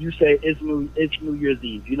 You say it's New Year's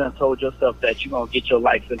Eve. You done told yourself that you're going to get your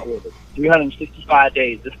life in order. 365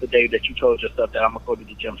 days, this is the day that you told yourself that I'm going to go to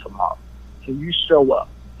the gym tomorrow. So you show up.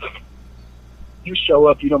 You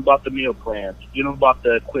done bought the meal plans. You done bought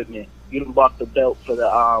the equipment. You done bought the belt for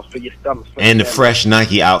your stomach. And the fresh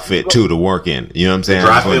Nike outfit, too, to work in. You know what I'm saying?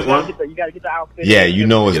 You got to get the outfit. Yeah, you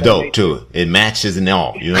know it's dope, too. It matches and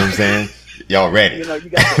all. You know what I'm saying? Y'all ready. You got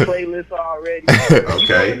the playlist already. Okay. You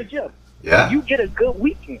go in the gym. Yeah. You get a good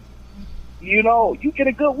weekend. You get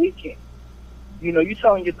a good weekend. You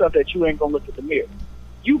telling yourself that you ain't going to look at the mirror.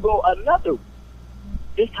 You go another week.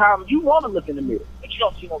 This time you want to look in the mirror, but you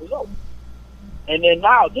don't see no results. And then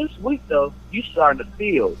now this week, though, you starting to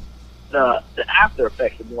feel the after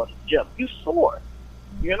effects of going to the gym. You sore.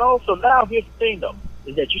 So now here's the thing, though,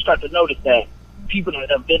 is that you start to notice that people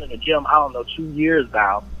that have been in the gym, 2 years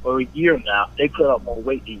now, or a year now, they put up more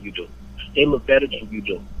weight than you do. They look better than you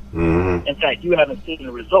do. In fact, you haven't seen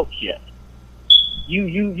the results yet.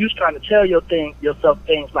 you trying to tell yourself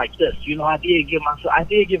things like this. You know, I did give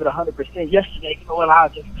it 100% yesterday. You know what?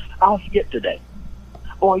 I'll skip today.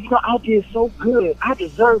 Or, you know, I did so good. I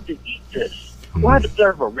deserve to eat this. Or I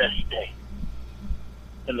deserve a rest day.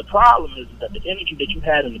 And the problem is that the energy that you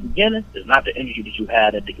had in the beginning is not the energy that you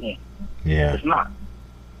had at the end. Yeah. It's not.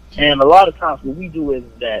 And a lot of times what we do is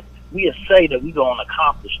that we'll say that we're going to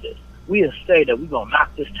accomplish this. We'll say that we're going to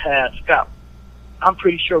knock this task out. I'm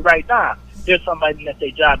pretty sure right now there's somebody at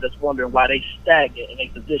their job that's wondering why they stagnant in their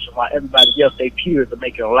position, while everybody else, their peers, are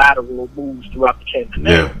making lateral moves throughout the chain of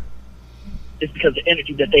command. Yeah. It's because the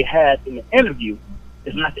energy that they had in the interview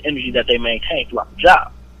is not the energy that they maintain throughout the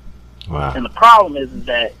job. Wow. And the problem is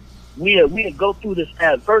that we go through this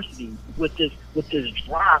adversity with this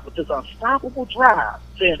drive, with this unstoppable drive,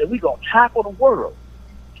 saying that we're gonna tackle the world.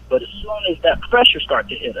 But as soon as that pressure starts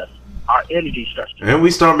to hit us, our energy starts to. And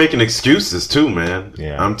we start making excuses too, man.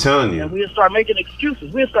 Yeah. I'm telling And you. we'll start making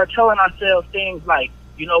excuses. We'll start telling ourselves things like,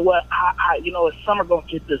 you know what, you know, summer gonna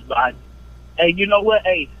get this by. Hey, you know what,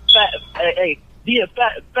 being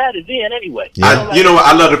fat is in anyway. Yeah. You know what?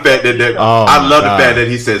 I love the fact that Oh, I love God. the fact that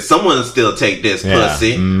he said someone still take this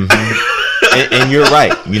pussy. And you're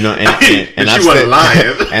right, you know, and But I you wasn't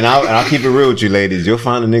lying. and I'll keep it real with you, ladies. You'll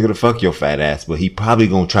find a nigga to fuck your fat ass, but he probably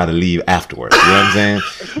gonna try to leave afterwards. You know what I'm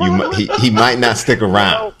saying? He might not stick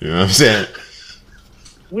around. You know what I'm saying?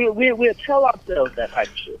 We'll tell ourselves that type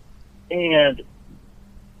of shit, and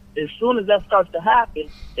as soon as that starts to happen,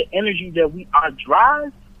 the energy that our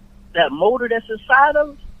drive, that motor that's inside of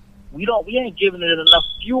us, we ain't giving it enough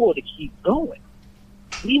fuel to keep going.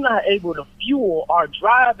 We're not able to fuel our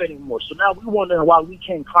drive anymore. So now we wondering why we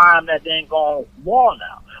can't climb that dang wall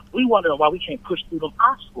now. We wondering why we can't push through them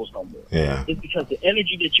obstacles no more. Yeah. It's because the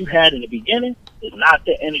energy that you had in the beginning is not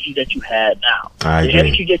the energy that you had now. I The agree.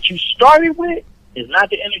 energy that you started with is not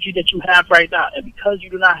the energy that you have right now. And because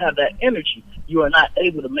you do not have that energy, you are not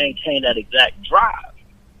able to maintain that exact drive.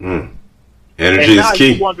 Energy And now is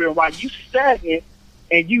key. you're wondering why you stagnant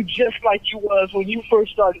and you just like you was when you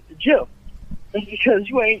first started the gym. It's because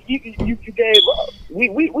you gave up.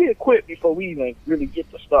 We quit before we even really get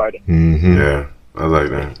to starting. Mm-hmm. Yeah, I like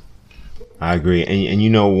that. I agree. And you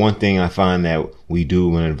know, one thing I find that we do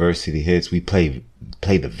when adversity hits, we play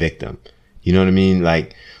the victim. You know what I mean?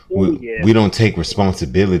 Like we don't take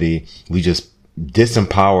responsibility. We just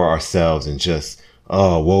disempower ourselves and just,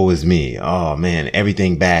 oh, woe is me. Oh man,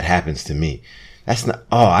 everything bad happens to me. That's not,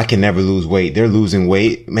 oh, I can never lose weight. They're losing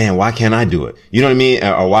weight. Man, why can't I do it? You know what I mean?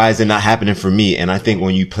 Or why is it not happening for me? And I think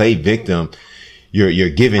when you play victim, you're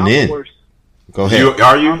giving in. Go ahead.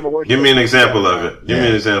 Are you? Give me an example of it. Give me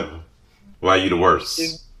an example. Why you the worst?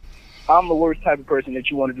 I'm the worst type of person that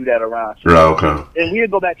you want to do that around. Right, okay. And we'll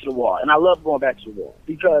go back to the wall. And I love going back to the wall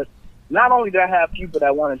because not only did I have people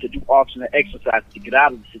that wanted to do alternate exercises to get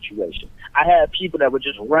out of the situation, I had people that would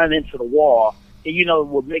just run into the wall and, you know,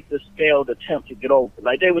 would make this failed attempt to get over.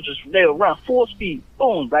 Like, they would run full speed,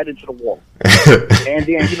 boom, right into the wall. And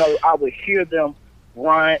then, you know, I would hear them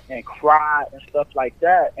run and cry and stuff like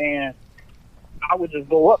that. And I would just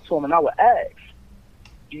go up to them and I would ask,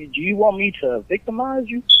 do you want me to victimize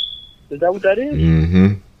you? Is that what that is?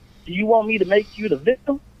 Mm-hmm. Do you want me to make you the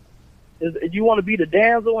victim? Do you want to be the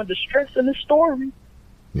damsel in distress in this story?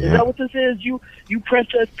 Yeah. Is that what this is? You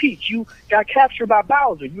Princess Peach. You got captured by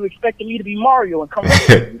Bowser. You expected me to be Mario and come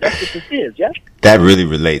rescue you. That's what this is, yes? That really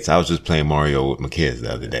relates. I was just playing Mario with my kids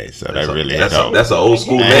the other day, so that really that's hit home. an old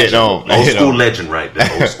school That legend. hit home. That Old hit school home. legend right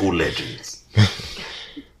there. Old school legends.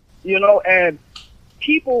 You know, and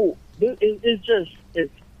people, it's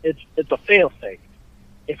a fail safe.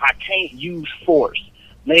 If I can't use force,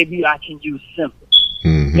 maybe I can use sympathy.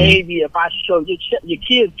 Mm-hmm. Maybe if I show your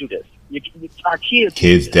kids do this. Our kids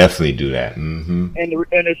do this. Definitely do that. Mm-hmm.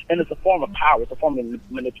 And it's a form of power. It's a form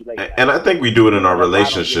of manipulation. And I think we do it in our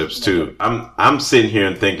relationships too. I'm sitting here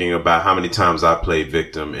and thinking about how many times I played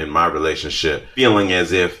victim in my relationship, feeling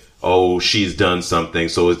as if, oh, she's done something,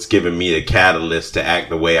 so it's giving me a catalyst to act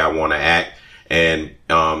the way I want to act. And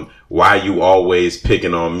why you always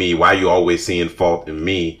picking on me? Why you always seeing fault in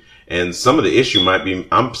me? And some of the issue might be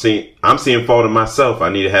I'm seeing fault in myself. I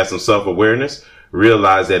need to have some self-awareness,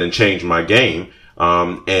 realize that, and change my game,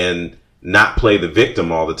 and not play the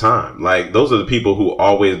victim all the time. Like, those are the people who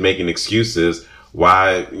always making excuses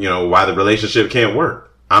why the relationship can't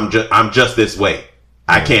work. I'm just this way.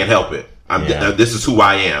 I can't help it. This is who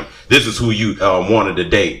I am. This is who you wanted to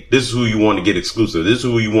date. This is who you want to get exclusive. This is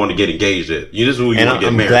who you want to get engaged with. This is who you want to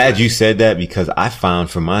get married. I'm glad you said that, because I found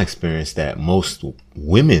from my experience that most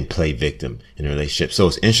women play victim in a relationship. So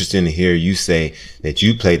it's interesting to hear you say that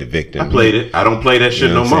you play the victim. I played it. I don't play that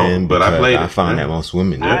shit no more, but I played it. I found that most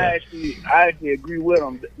women do. I actually actually agree with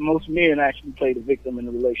him. Most men actually play the victim in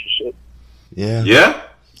the relationship. Yeah. Yeah.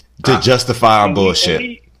 To justify our And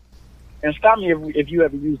bullshit. and stop me if you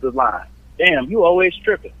ever use the line. Damn, you always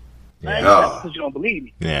tripping. I ain't Yeah. because you don't believe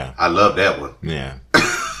me. Yeah. I love that one. Yeah. That's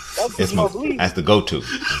because It's you don't believe me. that's the go-to.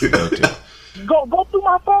 That's the go-to. Go through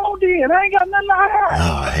my phone, then. I ain't got nothing to hide.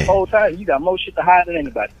 Oh, hey. The whole time, you got more shit to hide than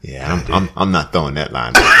anybody. Yeah, I'm not throwing that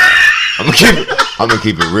line. I'm gonna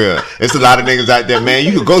keep it real. It's a lot of niggas out there, man.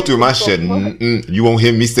 You can go through my shit. You won't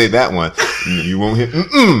hear me say that one. You won't hear.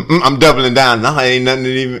 I'm doubling down. No, ain't nothing to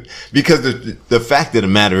even, because the fact of the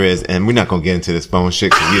matter is, and we're not gonna get into this phone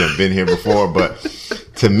shit because we done been here before. But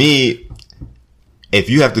to me, if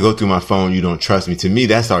you have to go through my phone, you don't trust me. To me,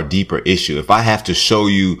 that's our deeper issue. If I have to show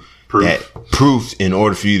you proof in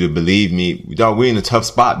order for you to believe me, dog, we're in a tough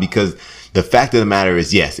spot, because the fact of the matter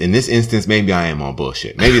is, yes, in this instance, maybe I am on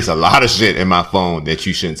bullshit. Maybe it's a lot of shit in my phone that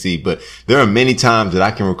you shouldn't see, but there are many times that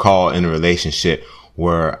I can recall in a relationship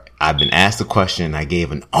where I've been asked a question and I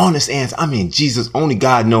gave an honest answer. I mean, Jesus, only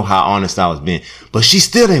God know how honest I was being, but she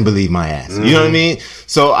still didn't believe my ass. You know what I mean?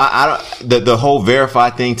 So I don't, the whole verify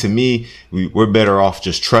thing, to me, we're better off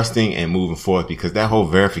just trusting and moving forward, because that whole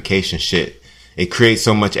verification shit, it creates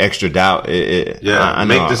so much extra doubt. I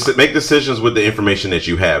know. Make decisions with the information that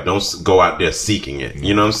you have. Don't go out there seeking it.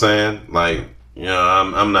 You know what I'm saying? Like, you know,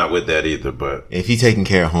 I'm not with that either. But if he taking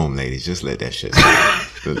care of home, ladies, just let that shit slide.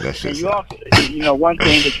 Let that shit And you slide. also, one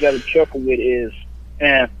thing that you got to be careful with is,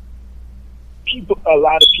 and a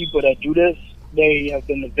lot of people that do this, they have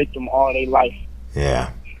been the victim all their life.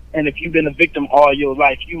 Yeah. And if you've been a victim all your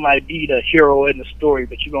life, you might be the hero in the story,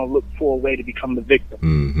 but you're going to look for a way to become the victim.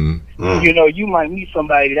 Mm-hmm. You might meet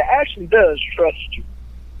somebody that actually does trust you,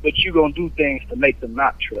 but you're going to do things to make them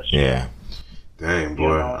not trust you. Yeah. Dang,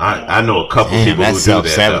 boy. I know a couple people who do that.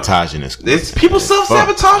 Self-sabotaging is people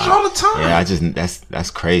self-sabotage all the time. Yeah,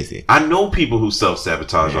 that's crazy. I know people who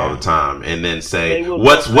self-sabotage all the time and then say, They will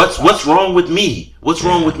what's wrong with me? What's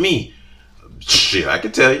wrong with me? Shit, I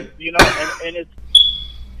can tell you. And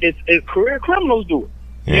it's career criminals do it.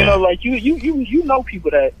 Yeah. Like you know people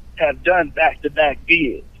that have done back-to-back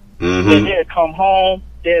bids. Mm-hmm. Then they'll come home,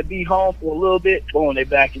 they'll be home for a little bit, boom, they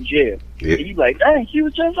back in jail. Yeah. And you like, dang, he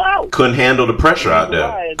was just out. Couldn't handle the pressure out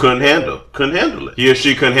there. Couldn't handle it. He or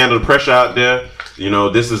she couldn't handle the pressure out there.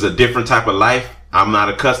 This is a different type of life. I'm not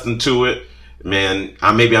accustomed to it. Man,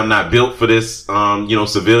 maybe I'm not built for this,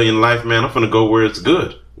 civilian life, man. I'm finna go where it's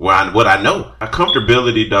good. What I know.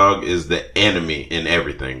 Comfortability, dog, is the enemy in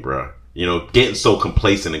everything, bro. Getting so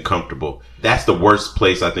complacent and comfortable. That's the worst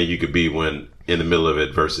place I think you could be when in the middle of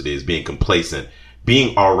adversity, is being complacent,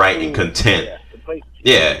 being all right and content.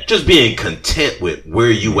 Yeah, just being content with where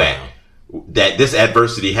you at. That this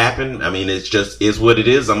adversity happened, I mean, it's just is what it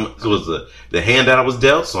is. It was the hand that I was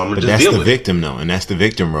dealt, so I'm gonna just deal with it. That's the victim, though, and that's the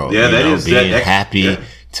victim role. Yeah, that is being happy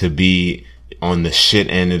to be on the shit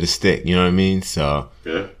end of the stick. You know what I mean? So,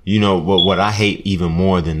 what I hate even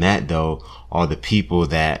more than that, though, are the people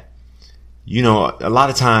that, a lot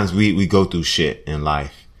of times we go through shit in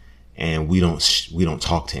life and we don't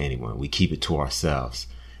talk to anyone. We keep it to ourselves.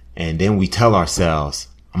 And then we tell ourselves,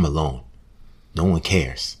 I'm alone. No one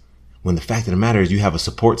cares. When the fact of the matter is, you have a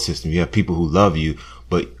support system. You have people who love you,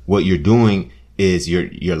 but what you're doing is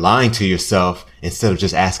you're lying to yourself instead of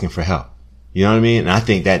just asking for help. You know what I mean? And I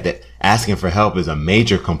think that asking for help is a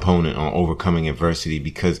major component on overcoming adversity,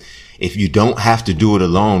 because if you don't have to do it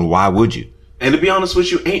alone, why would you? And to be honest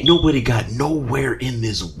with you, ain't nobody got nowhere in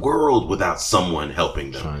this world without someone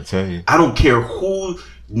helping them. I'm trying to tell you. I don't care who.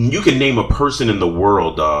 You can name a person in the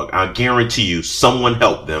world, dog. I guarantee you someone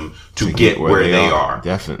helped them to get where they are.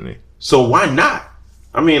 Definitely. So why not?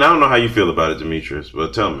 I mean, I don't know how you feel about it, Demetrius,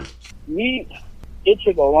 but tell me. It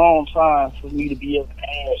took a long time for me to be able to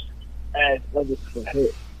ask others for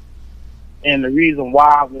help. And the reason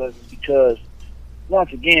why was because,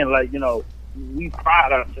 once again, we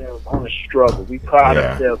pride ourselves on the struggle. We pride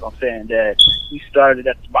ourselves on saying that we started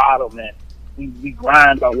at the bottom and we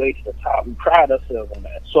grind our way to the top. We pride ourselves on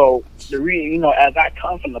that. So as I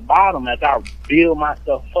come from the bottom, as I build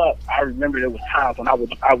myself up, I remember there was times when I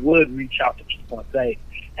would reach out to people and say,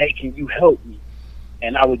 "Hey, can you help me?"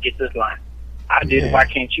 And I would get this line, "I did it. Why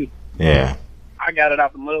can't you?" Yeah. I got it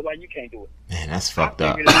out the mud. Why you can't do it? Man, that's fucked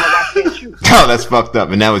up. Why can't you? No, that's fucked up.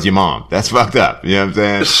 And that was your mom. That's fucked up. You know what I'm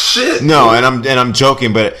saying? Shit. No, and I'm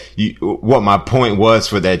joking, but what my point was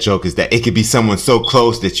for that joke is that it could be someone so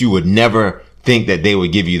close that you would never think that they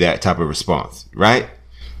would give you that type of response, right?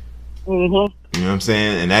 Mm-hmm. You know what I'm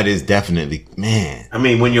saying? And that is definitely, man. I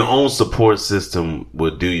mean, when your own support system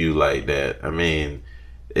would do you like that, I mean,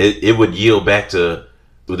 it would yield back to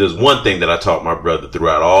there's one thing that I taught my brother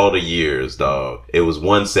throughout all the years, dog. It was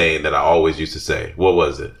one saying that I always used to say. What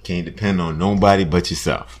was it? Can't depend on nobody but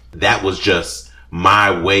yourself. That was just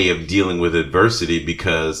my way of dealing with adversity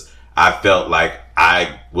because I felt like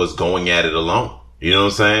I was going at it alone. You know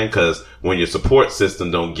what I'm saying? Because when your support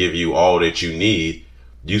system don't give you all that you need,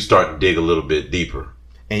 you start to dig a little bit deeper.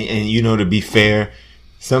 And you know, to be fair,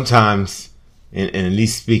 sometimes, and at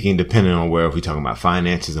least speaking, depending on where, if we're talking about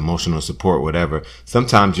finances, emotional support, whatever,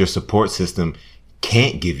 sometimes your support system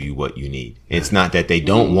can't give you what you need. It's not that they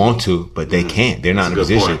don't want to, but they can't. They're not in a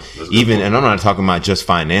position. Even, and I'm not talking about just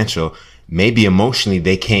financial. Maybe emotionally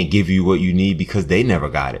they can't give you what you need because they never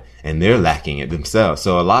got it and they're lacking it themselves.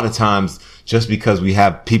 So a lot of times, just because we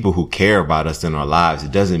have people who care about us in our lives,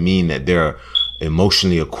 it doesn't mean that they're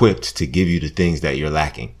emotionally equipped to give you the things that you're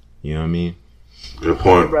lacking. You know what I mean? Good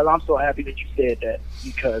point. Brother, I'm so happy that you said that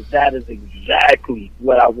because that is exactly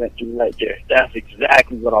what I went through right there. That's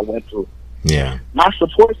exactly what I went through. Yeah. My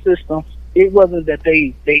support system, it wasn't that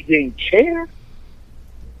they didn't care.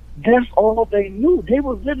 That's all they knew. They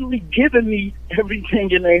were literally giving me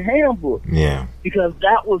everything in their handbook. Yeah. Because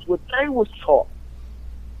that was what they was taught.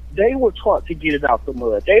 They were taught to get it out the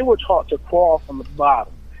mud. They were taught to crawl from the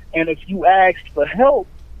bottom. And if you asked for help,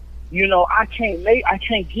 you know, I can't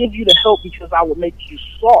give you the help because I would make you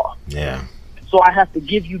soft. Yeah. So I have to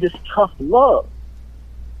give you this tough love.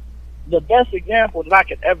 The best example that I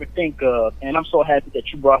could ever think of, and I'm so happy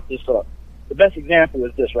that you brought this up, the best example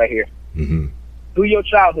is this right here. Mm-hmm. Through your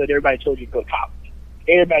childhood, everybody told you to go to college.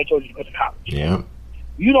 Everybody told you to go to college. Yeah.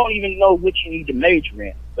 You don't even know what you need to major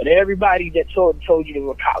in, but everybody that told you to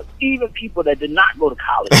go to college, even people that did not go to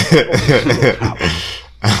college, told you to go to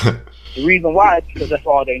college. The reason why is because that's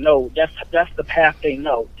all they know. That's the path they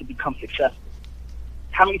know to become successful.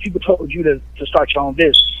 How many people told you to start your own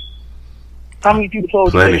business? How many people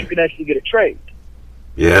told you that you could actually get a trade?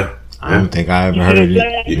 Yeah. I don't think I ever heard of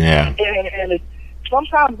it. Yeah. And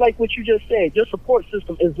sometimes, like what you just said, your support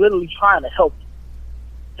system is literally trying to help you.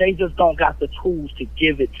 They just don't got the tools to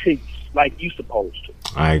give it to you like you supposed to.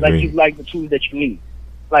 I agree. Like the tools that you need.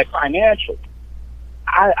 Like financial.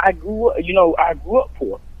 I grew up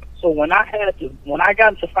poor. So when I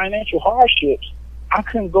got into financial hardships, I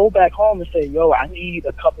couldn't go back home and say, yo, I need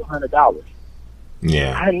a couple $100.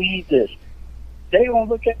 Yeah. I need this. They gonna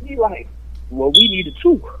look at me like, well, we need it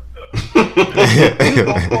too. We're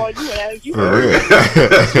gonna call you and ask you. For real.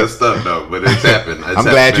 That's good stuff, though. But it's happened. I'm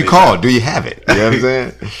glad you called. Do you have it? You know what I'm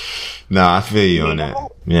saying? No, I feel you on that.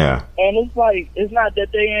 Yeah. And it's like, it's not that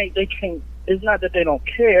it's not that they don't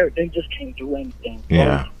care. They just can't do anything.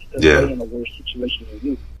 Yeah. They're in a worse situation than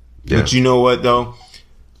you. Yeah. But you know what, though?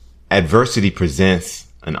 Adversity presents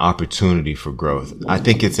an opportunity for growth. I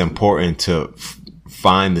think it's important to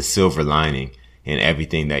find the silver lining in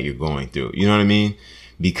everything that you're going through. You know what I mean?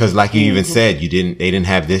 Because like you even said, they didn't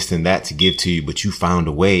have this and that to give to you, but you found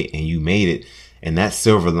a way and you made it. And that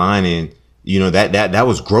silver lining, you know, that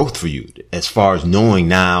was growth for you as far as knowing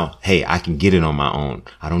now, hey, I can get it on my own.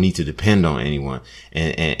 I don't need to depend on anyone.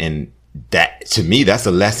 And that, to me, that's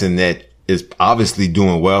a lesson that is obviously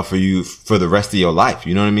doing well for you for the rest of your life.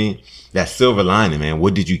 You know what I mean? That silver lining, man.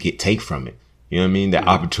 What did you take from it? You know what I mean? That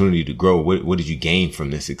opportunity to grow. What did you gain from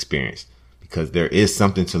this experience? Because there is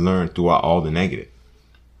something to learn throughout all the negative.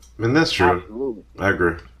 And that's true. Absolutely. I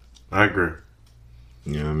agree.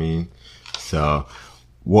 You know what I mean? So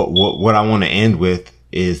what I want to end with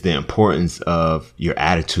is the importance of your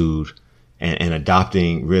attitude and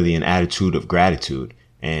adopting really an attitude of gratitude.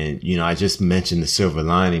 And, you know, I just mentioned the silver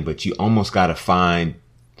lining, but you almost got to find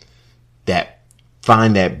that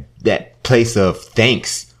place of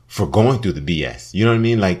thanks for going through the BS. You know what I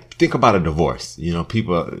mean? Like, think about a divorce. You know,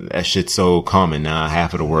 people, that shit's so common now,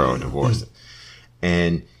 half of the world divorcing.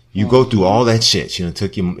 And you go through all that shit. You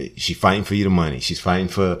know, she fighting for you the money. She's fighting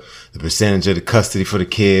for the percentage of the custody for the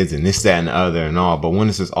kids and this, that, and the other and all. But when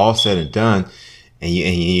this is all said and done, and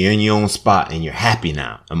you're in your own spot and you're happy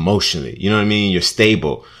now, emotionally, you know what I mean? You're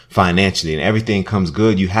stable financially and everything comes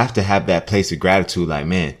good. You have to have that place of gratitude. Like,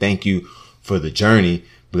 man, thank you for the journey,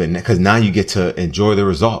 because now you get to enjoy the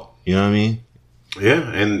result. You know what I mean?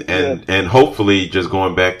 Yeah. And hopefully just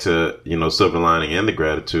going back to, you know, silver lining and the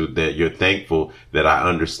gratitude that you're thankful that I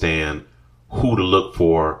understand who to look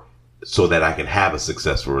for so that I can have a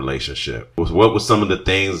successful relationship. What was some of the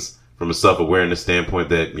things from a self-awareness standpoint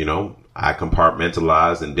that, you know, I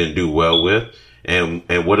compartmentalized and didn't do well with? And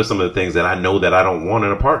what are some of the things that I know that I don't want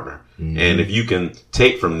in a partner? Mm-hmm. And if you can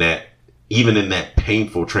take from that, even in that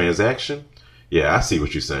painful transaction, yeah, I see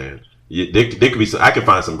what you're saying. There could be I can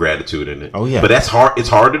find some gratitude in it. Oh yeah. But that's hard. It's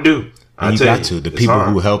hard to do. And you got to. The people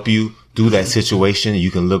who help you through that situation,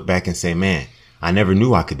 you can look back and say, man, I never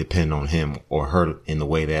knew I could depend on him or her in the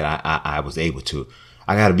way that I was able to.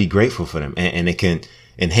 I got to be grateful for them, and it can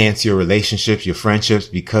enhance your relationships, your friendships,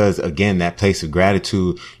 because again, that place of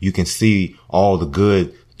gratitude, you can see all the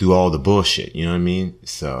good through all the bullshit. You know what I mean?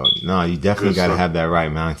 So no, you definitely got to have that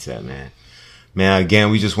right mindset, man. Man,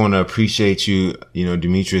 again, we just want to appreciate you,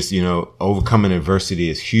 Demetrius, overcoming adversity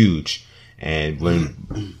is huge. And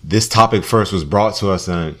when this topic first was brought to us,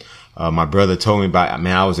 my brother told me about it,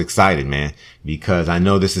 man, I was excited, man, because I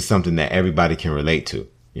know this is something that everybody can relate to.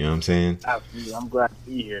 You know what I'm saying? Absolutely. I'm glad to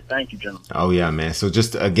be here. Thank you, gentlemen. Oh, yeah, man. So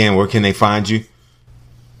just, again, where can they find you?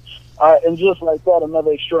 And just like that,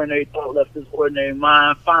 another extraordinary thought left this ordinary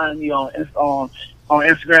mind. Find me on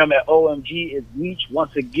Instagram at OMG is Meech.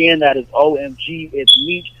 Once again, that is OMG is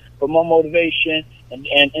Meech. For more motivation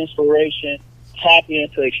and inspiration, tap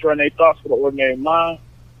into Extraordinary Thoughts for the Ordinary Mind.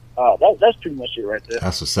 That's pretty much it right there.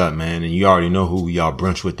 That's what's up, man. And you already know who we are.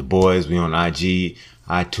 Brunch with the Boys. We on IG,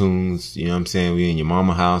 iTunes. You know what I'm saying? We in your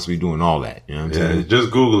mama house. We doing all that. You know what I'm saying?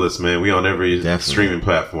 Just Google us, man. We on every streaming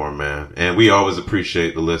platform, man. And we always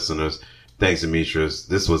appreciate the listeners. Thanks, Demetrius.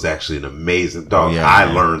 This was actually an amazing dog.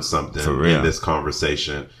 I learned something in this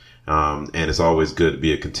conversation. And it's always good to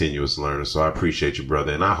be a continuous learner. So I appreciate you,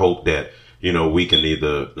 brother. And I hope that, we can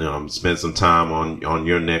either spend some time on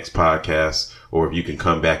your next podcast, or if you can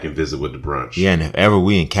come back and visit with the brunch. Yeah, and if ever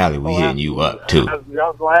we in Cali, we hitting you up too. I was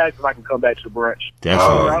going to ask if I can come back to the brunch.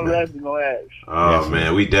 Definitely. I was actually going to ask. Oh,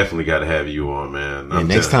 man, we definitely got to have you on, man. And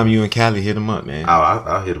next time you in Cali, hit him up, man.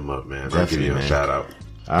 I'll hit him up, man. Definitely, I'll give you a shout out.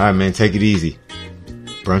 All right, man, take it easy.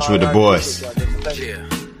 Brunch with the Boys. Yeah.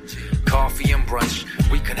 Coffee and brunch.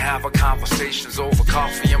 We can have our conversations over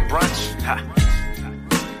coffee and brunch. Ha.